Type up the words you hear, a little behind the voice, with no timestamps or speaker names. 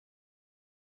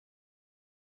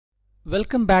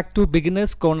Welcome back to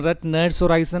Beginners Corner at Nerds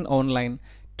Horizon Online.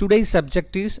 Today's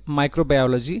subject is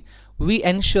microbiology. We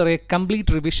ensure a complete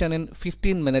revision in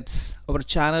 15 minutes. Our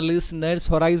channel is Nerds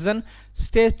Horizon.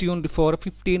 Stay tuned for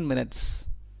 15 minutes.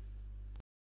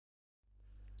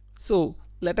 So,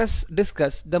 let us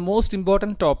discuss the most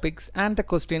important topics and the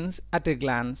questions at a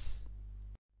glance.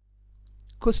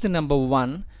 Question number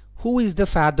 1. Who is the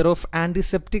father of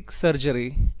antiseptic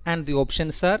surgery? And the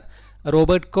options are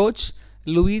Robert Koch,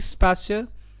 Louis Pasteur,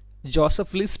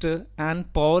 Joseph Lister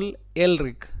and Paul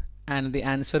Ehrlich, and the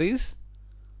answer is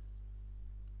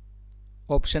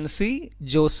option C,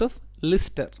 Joseph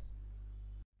Lister.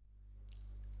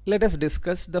 Let us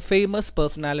discuss the famous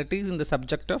personalities in the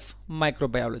subject of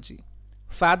microbiology.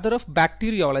 Father of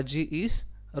bacteriology is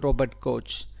Robert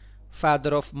Koch.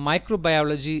 Father of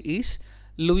microbiology is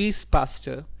Louis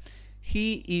Pasteur.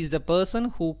 He is the person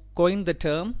who coined the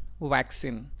term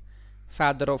vaccine.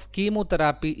 Father of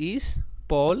chemotherapy is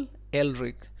Paul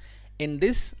Ehrlich. In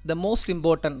this, the most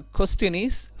important question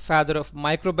is father of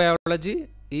microbiology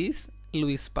is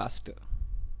Louis Pasteur.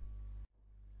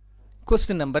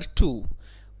 Question number 2.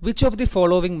 Which of the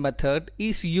following method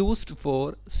is used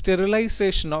for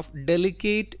sterilization of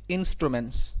delicate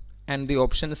instruments? And the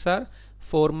options are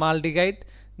formaldehyde,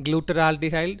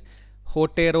 glutaraldehyde,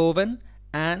 hot air oven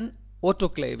and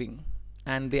autoclaving.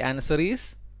 And the answer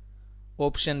is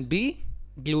option B,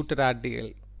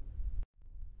 glutaraldehyde.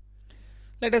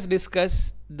 Let us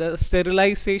discuss the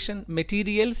sterilization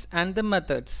materials and the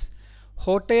methods.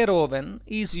 Hot air oven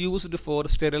is used for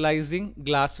sterilizing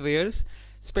glasswares,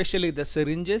 especially the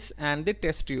syringes and the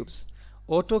test tubes.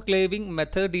 Autoclaving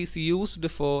method is used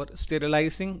for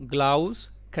sterilizing gloves,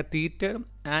 catheter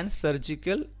and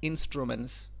surgical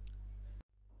instruments.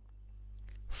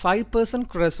 5%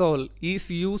 cresol is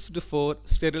used for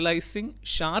sterilizing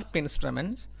sharp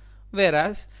instruments,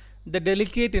 whereas the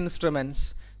delicate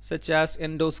instruments such as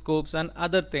endoscopes and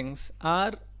other things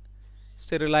are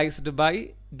sterilized by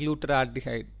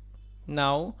glutaraldehyde.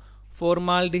 Now,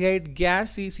 formaldehyde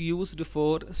gas is used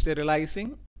for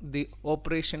sterilizing the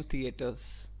operation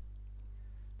theaters.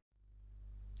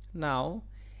 Now,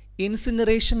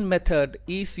 incineration method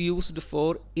is used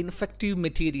for infective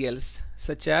materials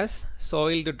such as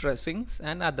soiled dressings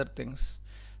and other things.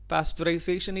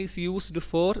 Pasteurization is used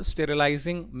for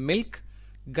sterilizing milk.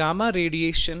 Gamma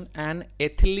radiation and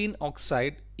ethylene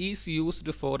oxide is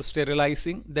used for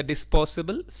sterilizing the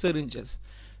disposable syringes.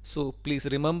 So please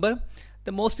remember,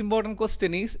 the most important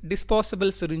question is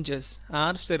disposable syringes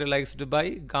are sterilized by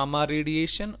gamma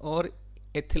radiation or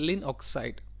ethylene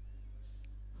oxide.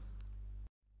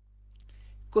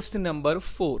 Question number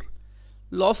 4.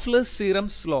 Loeffler's serum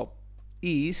slope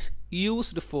is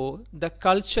used for the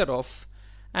culture of,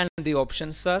 and the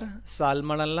options are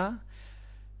Salmonella,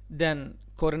 then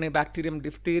Corynebacterium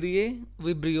diphtheriae,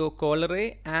 Vibrio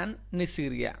cholerae and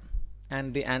Neisseria.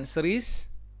 And the answer is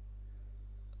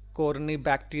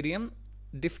Corynebacterium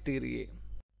diphtheriae.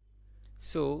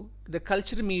 So the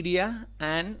culture media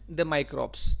and the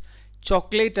microbes.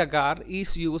 Chocolate agar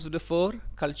is used for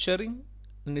culturing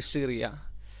Neisseria.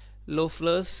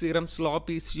 Loeffler's serum slope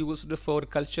is used for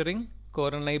culturing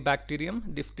Corynebacterium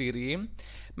diphtheriae.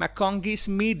 McConkey's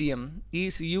medium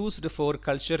is used for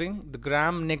culturing the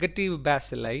gram-negative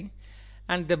bacilli,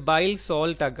 and the bile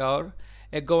salt agar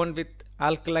with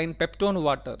alkaline peptone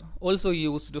water also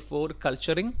used for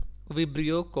culturing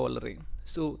Vibrio cholerae.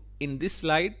 So in this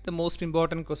slide, the most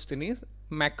important question is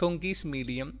McConkey's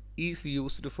medium is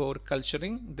used for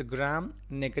culturing the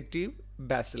gram-negative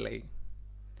bacilli.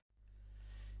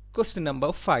 Question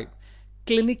number 5.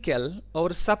 Clinical or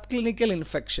subclinical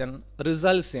infection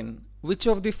results in which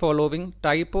of the following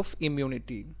type of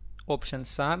immunity?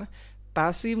 Options are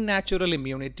passive natural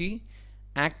immunity,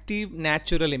 active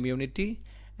natural immunity,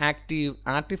 active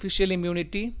artificial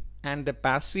immunity and the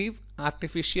passive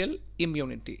artificial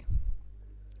immunity.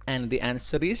 And the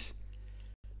answer is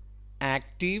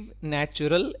active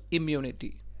natural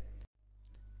immunity.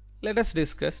 Let us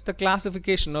discuss the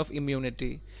classification of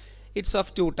immunity. It's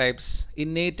of two types,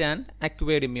 innate and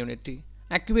acquired immunity.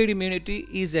 Acquired immunity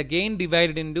is again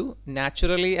divided into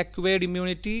naturally acquired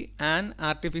immunity and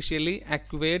artificially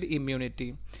acquired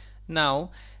immunity.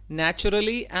 Now,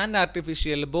 naturally and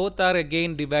artificial both are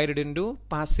again divided into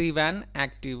passive and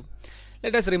active.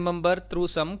 Let us remember through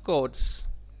some codes.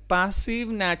 Passive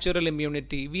natural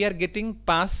immunity, we are getting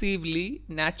passively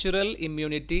natural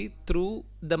immunity through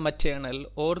the maternal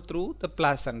or through the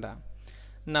placenta.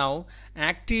 Now,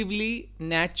 actively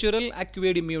natural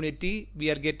acquired immunity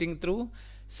we are getting through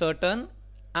certain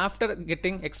after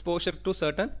getting exposure to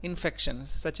certain infections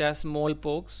such as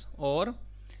smallpox or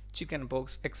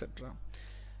chickenpox, etc.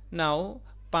 Now,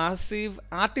 Passive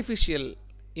artificial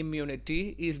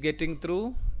immunity is getting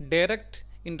through direct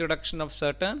introduction of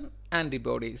certain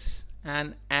antibodies,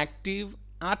 and active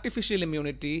artificial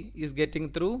immunity is getting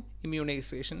through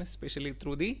immunization, especially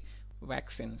through the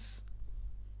vaccines.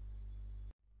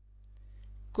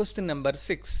 Question number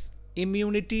 6.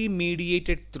 Immunity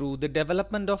mediated through the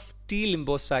development of T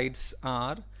lymphocytes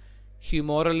are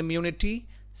humoral immunity,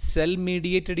 cell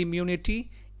mediated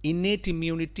immunity, innate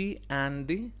immunity, and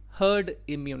the herd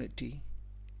immunity.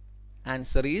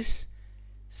 Answer is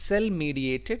cell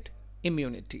mediated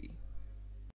immunity.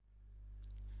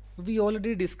 We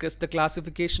already discussed the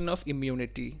classification of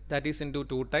immunity, that is into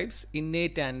two types,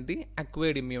 innate and the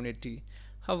acquired immunity.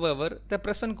 However, the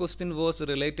present question was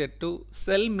related to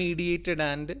cell mediated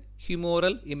and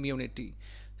humoral immunity.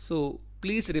 So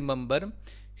please remember,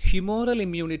 humoral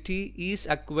immunity is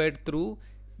acquired through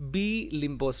B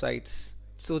lymphocytes.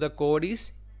 So the code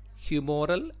is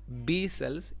humoral B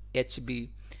cells HB,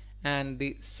 and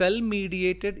the cell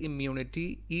mediated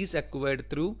immunity is acquired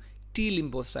through T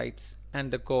lymphocytes, and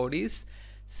the code is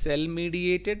cell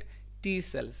mediated T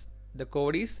cells. The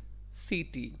code is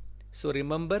CT. So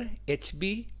remember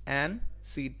HB and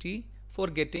CT for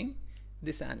getting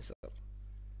this answer.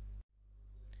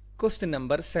 Question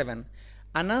number 7.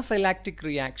 Anaphylactic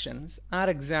reactions are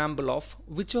example of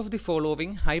which of the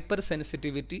following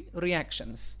hypersensitivity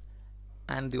reactions?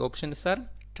 And the options are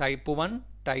type 1,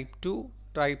 type 2,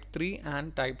 type 3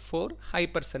 and type 4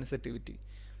 hypersensitivity.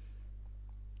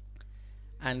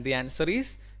 And the answer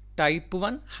is type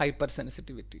 1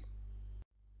 hypersensitivity.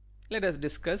 Let us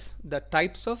discuss the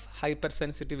types of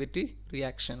hypersensitivity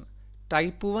reaction.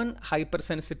 Type 1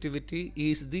 hypersensitivity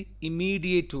is the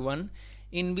immediate one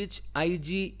in which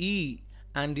IgE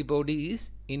antibody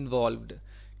is involved.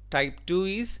 Type 2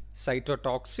 is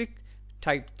cytotoxic.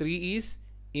 Type 3 is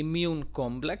immune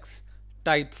complex.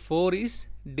 Type 4 is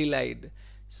delayed.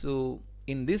 So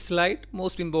in this slide,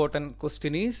 most important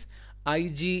question is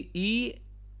IgE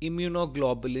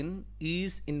immunoglobulin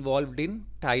is involved in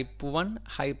type 1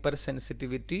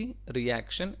 hypersensitivity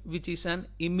reaction, which is an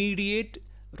immediate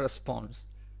response.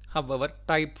 However,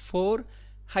 type 4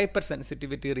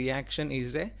 hypersensitivity reaction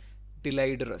is a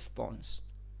delayed response.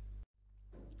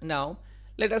 Now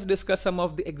let us discuss some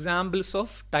of the examples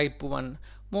of type 1.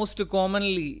 Most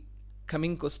commonly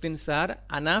coming questions are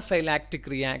anaphylactic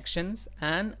reactions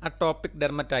and atopic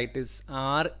dermatitis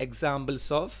are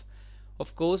examples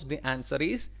of course the answer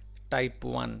is type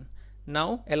 1.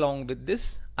 Now along with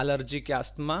this, allergic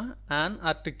asthma and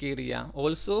urticaria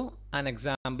also an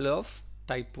example of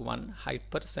type 1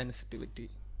 hypersensitivity.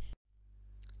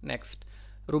 Next,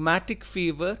 rheumatic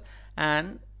fever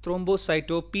and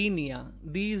thrombocytopenia,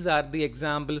 these are the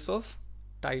examples of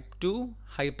type 2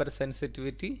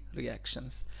 hypersensitivity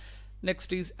reactions.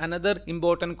 Next is another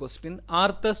important question,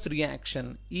 Arthur's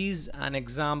reaction is an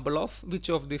example of which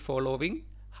of the following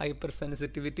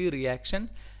hypersensitivity reaction?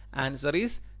 Answer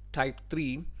is type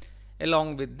 3.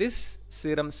 Along with this,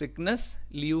 serum sickness,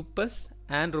 lupus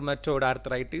and rheumatoid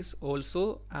arthritis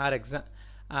also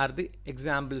are the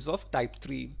examples of type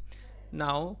 3.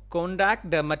 Now contact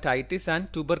dermatitis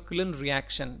and tuberculin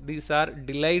reaction, these are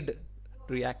delayed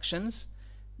reactions.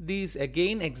 These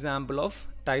again example of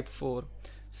type 4.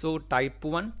 So type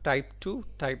 1, type 2,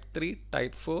 type 3,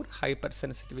 type 4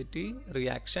 hypersensitivity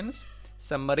reactions.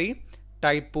 Summary: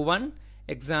 type 1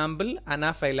 example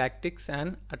anaphylactics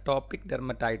and atopic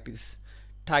dermatitis.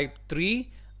 Type 3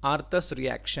 Arthur's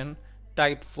reaction.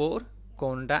 Type 4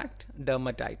 contact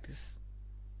dermatitis.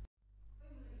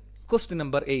 Question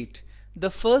number 8. The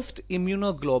first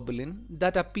immunoglobulin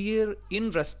that appear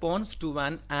in response to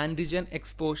an antigen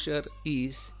exposure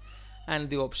is, and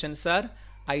the options are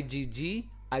IgG,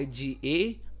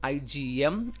 IgA,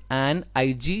 IgM and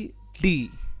IgD,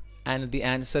 and the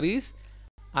answer is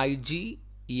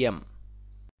IgM.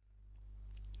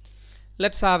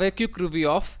 Let's have a quick review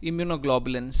of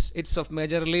immunoglobulins. It's of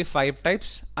majorly 5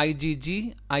 types: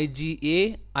 IgG,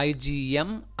 IgA,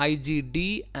 IgM,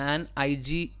 IgD and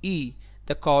IgE.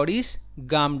 The code is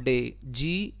GAMDE,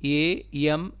 GAMDE.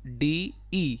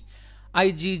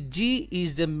 IgG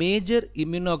is the major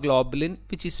immunoglobulin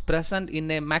which is present in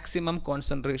a maximum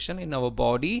concentration in our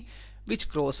body, which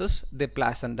crosses the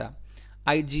placenta.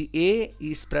 IgA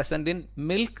is present in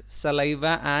milk,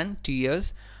 saliva and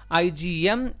tears.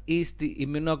 IgM is the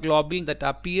immunoglobulin that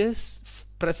appears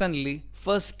presently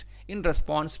first in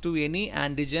response to any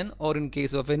antigen or in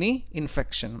case of any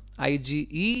infection.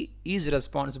 IgE is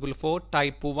responsible for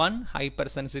type 1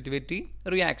 hypersensitivity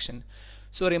reaction.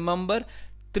 So remember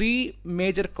 3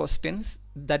 major questions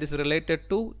that is related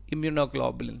to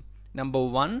immunoglobulin. Number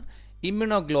 1,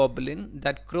 immunoglobulin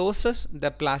that crosses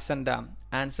the placenta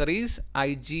answer is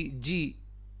IgG,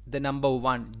 the number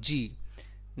 1, G.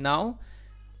 Now,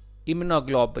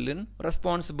 immunoglobulin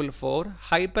responsible for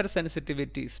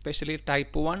hypersensitivity, especially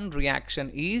type 1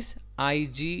 reaction, is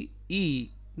IgE,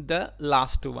 the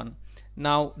last one.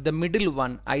 Now, the middle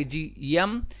one,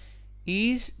 IgM,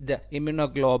 is the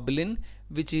immunoglobulin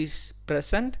which is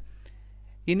present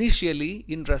initially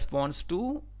in response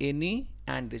to any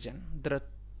antigen.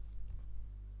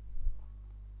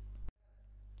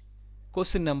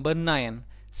 Question number 9.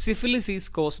 Syphilis is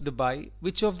caused by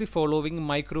which of the following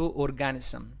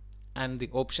microorganism? And the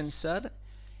options are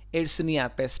Yersinia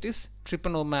pestis,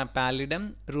 Trypanosoma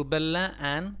pallidum, Rubella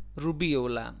and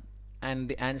Rubeola. And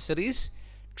the answer is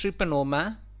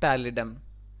Trypanosoma pallidum.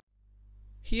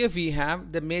 Here we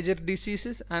have the major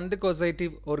diseases and the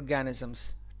causative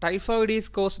organisms. Typhoid is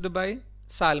caused by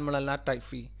Salmonella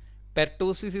typhi.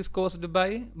 Pertussis is caused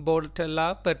by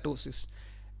Bordetella pertussis.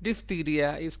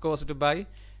 Diphtheria is caused by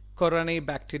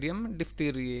Corynebacterium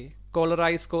diphtheriae.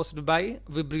 Cholera is caused by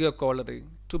Vibrio cholerae.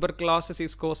 Tuberculosis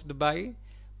is caused by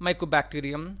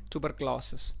Mycobacterium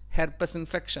tuberculosis. Herpes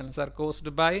infections are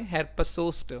caused by Herpes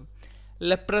zoster.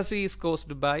 Leprosy is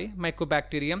caused by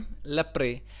Mycobacterium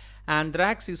leprae.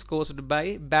 Anthrax is caused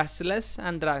by Bacillus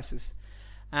anthracis.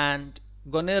 And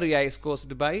gonorrhea is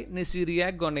caused by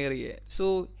Neisseria gonorrhoeae.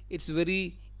 So it's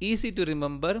very easy to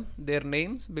remember their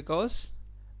names because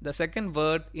the second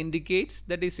word indicates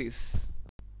the disease.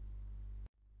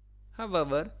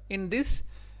 However, in this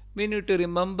we need to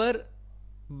remember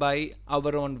by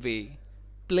our own way.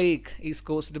 Plague is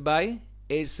caused by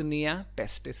Yersinia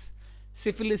pestis.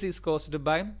 Syphilis is caused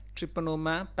by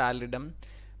Trypanosoma pallidum.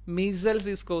 Measles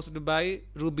is caused by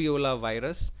Rubeola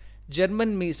virus.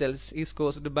 German measles is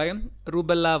caused by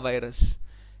Rubella virus.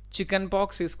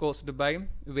 Chickenpox is caused by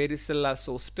Varicella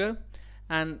zoster,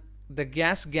 and the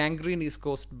gas gangrene is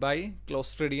caused by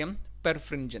Clostridium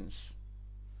perfringens.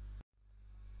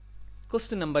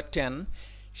 Question number 10.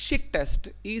 Schick test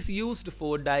is used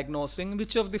for diagnosing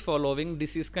which of the following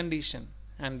disease condition?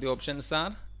 And the options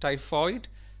are typhoid,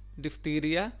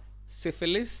 diphtheria,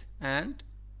 syphilis and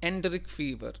enteric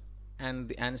fever. And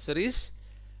the answer is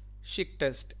Schick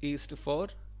test is for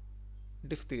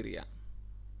diphtheria.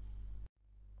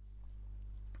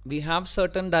 We have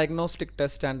certain diagnostic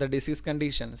tests and the disease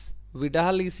conditions.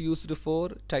 Vidal is used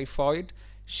for typhoid,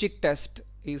 Schick test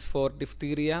is for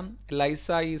diphtheria,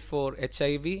 ELISA is for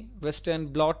HIV, Western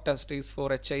blot test is for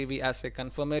HIV as a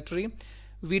confirmatory,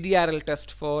 VDRL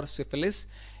test for syphilis,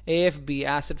 AFB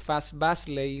acid fast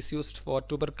bacilli is used for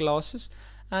tuberculosis,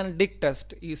 and Dick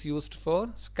test is used for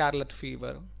scarlet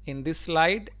fever. In this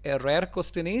slide, a rare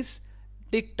question is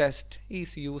Dick test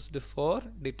is used for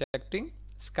detecting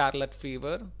scarlet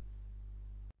fever.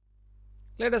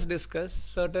 Let us discuss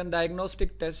certain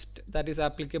diagnostic test that is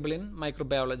applicable in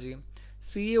microbiology.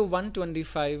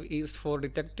 CA125 is for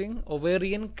detecting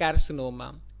ovarian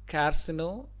carcinoma.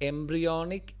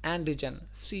 Carcinoembryonic antigen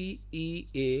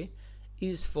CEA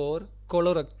is for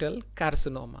colorectal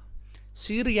carcinoma.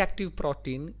 C-reactive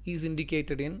protein is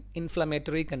indicated in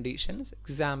inflammatory conditions,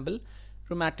 example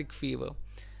rheumatic fever.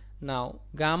 Now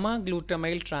gamma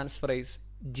glutamyl transferase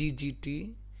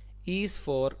GGT is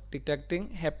for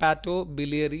detecting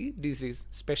hepatobiliary disease,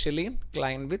 especially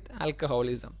client with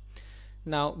alcoholism.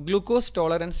 Now glucose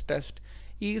tolerance test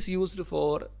is used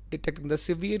for detecting the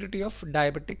severity of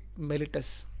diabetic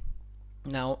mellitus.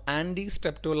 Now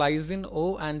anti-streptolysin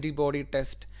O antibody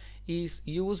test is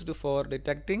used for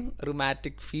detecting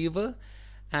rheumatic fever,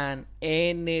 and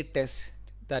ANA test,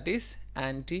 that is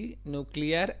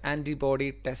anti-nuclear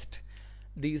antibody test.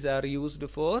 These are used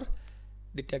for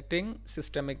detecting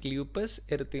systemic lupus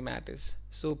erythematosus.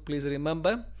 So please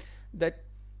remember that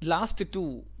last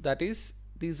two, that is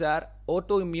these are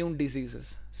autoimmune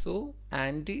diseases. So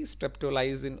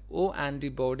anti-streptolysin O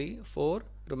antibody for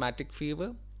rheumatic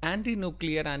fever,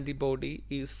 anti-nuclear antibody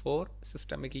is for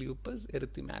systemic lupus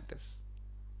erythematosus.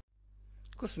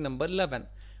 Question number 11.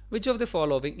 Which of the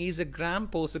following is a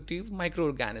gram-positive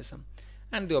microorganism?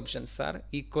 And the options are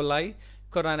E. coli,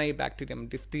 Corynebacterium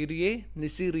diphtheriae,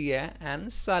 Neisseria and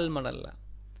Salmonella.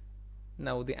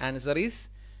 Now the answer is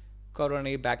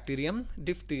Corynebacterium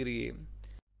diphtheriae.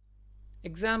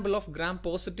 Example of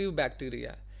gram-positive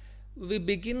bacteria. We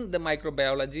begin the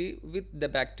microbiology with the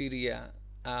bacteria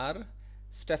are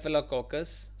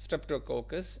Staphylococcus,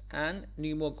 Streptococcus and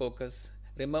Pneumococcus.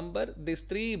 Remember, these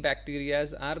three bacteria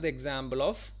are the example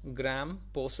of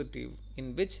gram-positive,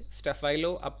 in which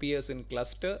Staphylo appears in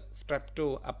cluster,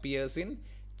 Strepto appears in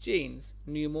chains,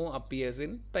 Pneumo appears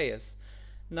in pairs.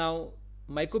 Now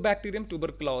Mycobacterium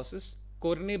tuberculosis,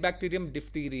 Corynebacterium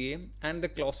diphtheriae and the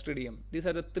Clostridium, these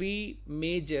are the three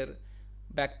major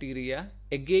bacteria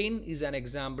again is an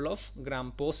example of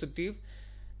gram-positive.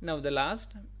 Now the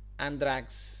last,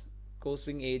 anthrax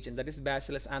causing agent, that is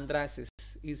Bacillus anthracis,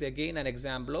 is again an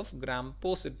example of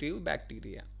gram-positive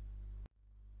bacteria.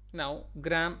 Now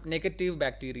gram-negative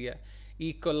bacteria,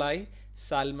 E. coli,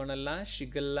 Salmonella,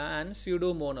 Shigella and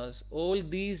Pseudomonas, all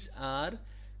these are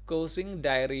causing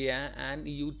diarrhea and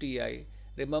UTI.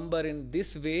 Remember, in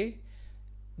this way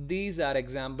these are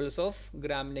examples of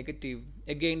gram-negative.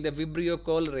 Again the Vibrio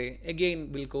cholerae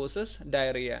again will cause us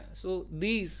diarrhea. So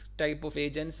these type of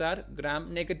agents are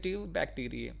gram-negative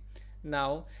bacteria.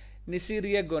 Now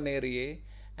Neisseria gonorrhoeae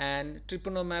and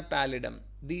Trypanosoma pallidum,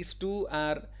 these two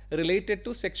are related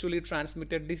to sexually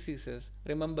transmitted diseases.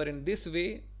 Remember, in this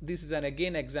way this is an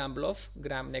again example of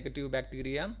gram-negative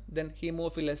bacteria. Then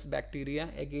Haemophilus bacteria,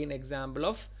 again example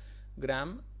of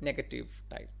gram-negative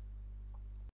type.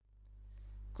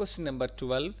 Question number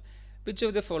 12. Which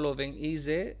of the following is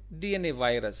a DNA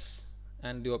virus?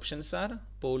 And the options are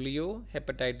polio,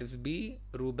 hepatitis B,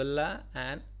 rubella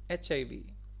and HIV.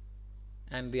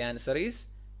 And the answer is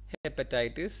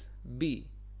hepatitis B.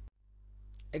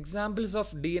 Examples of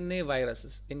DNA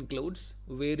viruses includes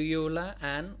variola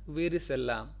and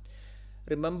varicella.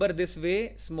 Remember, this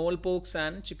way smallpox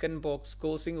and chickenpox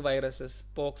causing viruses,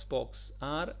 pox,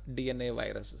 are DNA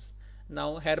viruses.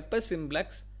 Now herpes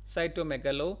simplex,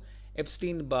 cytomegalo,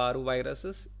 Epstein-Barr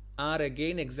viruses are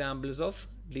again examples of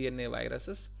DNA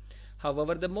viruses.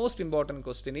 However, the most important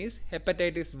question is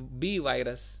hepatitis B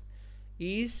virus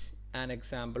is an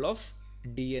example of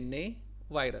DNA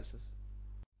viruses.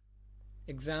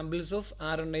 Examples of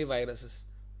RNA viruses: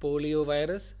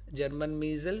 poliovirus, German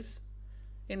measles,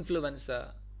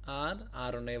 influenza are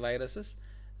RNA viruses.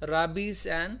 Rabies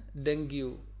and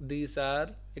dengue, these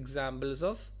are examples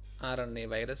of RNA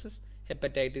viruses.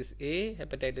 Hepatitis A,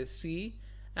 hepatitis C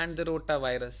and the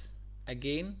rotavirus,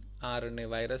 again RNA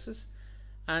viruses.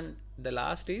 And the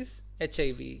last is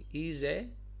HIV, is a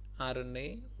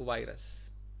RNA virus.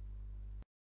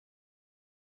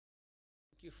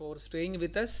 Thank you for staying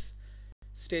with us.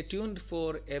 Stay tuned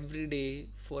for every day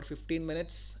for 15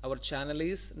 minutes. Our channel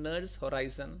is Nerds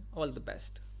Horizon. All the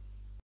best.